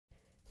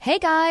Hey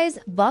guys,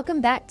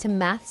 welcome back to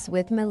Maths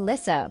with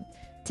Melissa.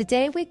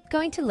 Today we're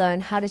going to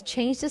learn how to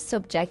change the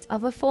subject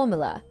of a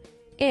formula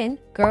in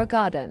Grow a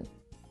Garden.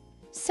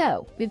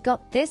 So we've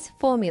got this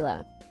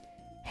formula.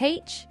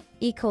 H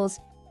equals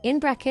in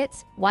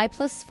brackets y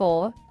plus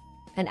 4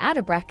 and out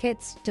of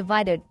brackets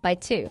divided by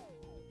 2.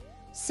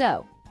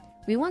 So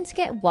we want to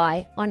get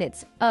y on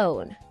its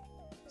own.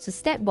 So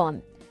step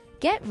 1,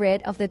 get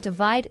rid of the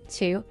divide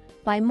 2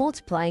 by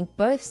multiplying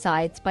both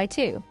sides by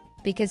 2.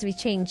 Because we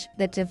changed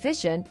the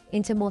division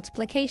into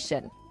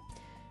multiplication.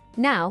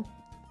 Now,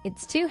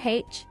 it's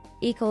 2h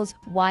equals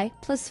y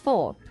plus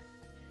 4.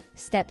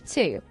 Step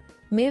 2.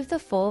 Move the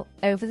 4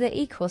 over the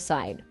equal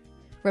sign.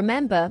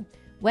 Remember,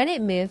 when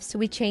it moves,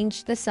 we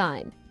change the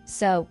sign.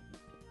 So,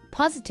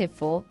 positive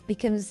 4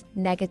 becomes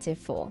negative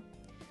 4.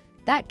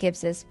 That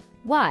gives us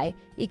y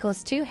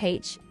equals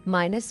 2h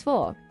minus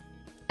 4.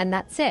 And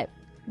that's it.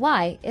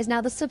 Y is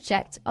now the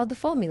subject of the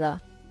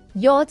formula.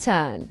 Your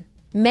turn.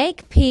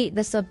 Make P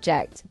the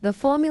subject. The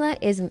formula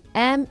is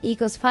m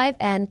equals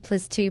 5n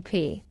plus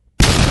 2p.